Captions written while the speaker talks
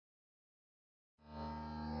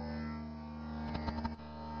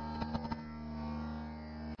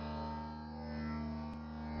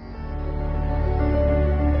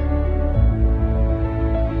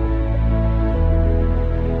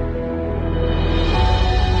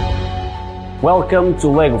Welcome to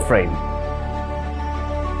LEGO Frame.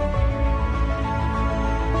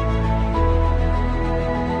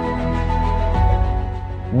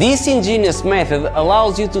 This ingenious method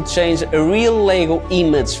allows you to change a real LEGO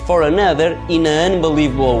image for another in an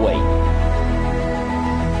unbelievable way.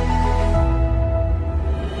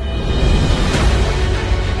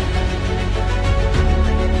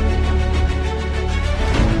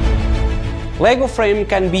 LEGO Frame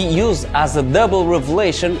can be used as a double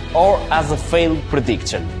revelation or as a failed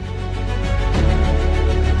prediction.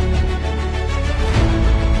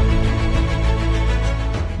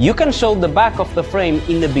 You can show the back of the frame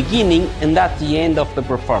in the beginning and at the end of the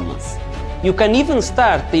performance. You can even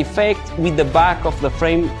start the effect with the back of the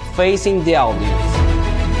frame facing the audience.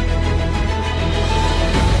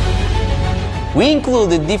 We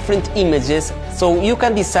included different images so you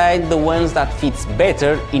can decide the ones that fits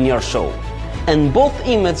better in your show. And both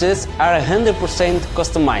images are 100%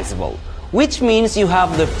 customizable, which means you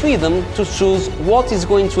have the freedom to choose what is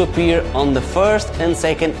going to appear on the first and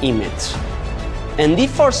second image. And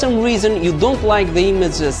if for some reason you don't like the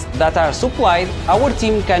images that are supplied, our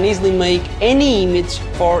team can easily make any image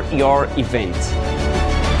for your event.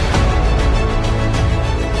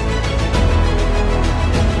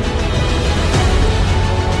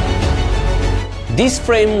 This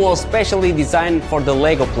frame was specially designed for the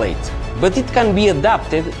LEGO plate, but it can be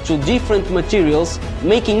adapted to different materials,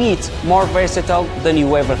 making it more versatile than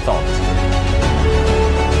you ever thought.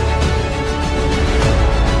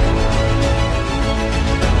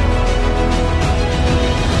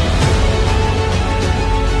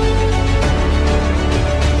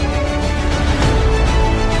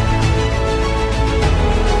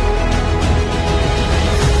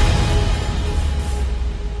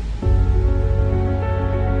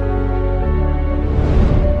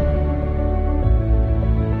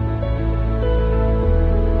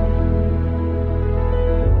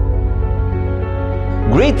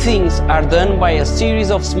 Great things are done by a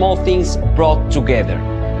series of small things brought together.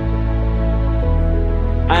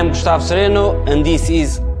 I'm Gustavo Sereno and this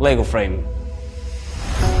is LEGO Frame.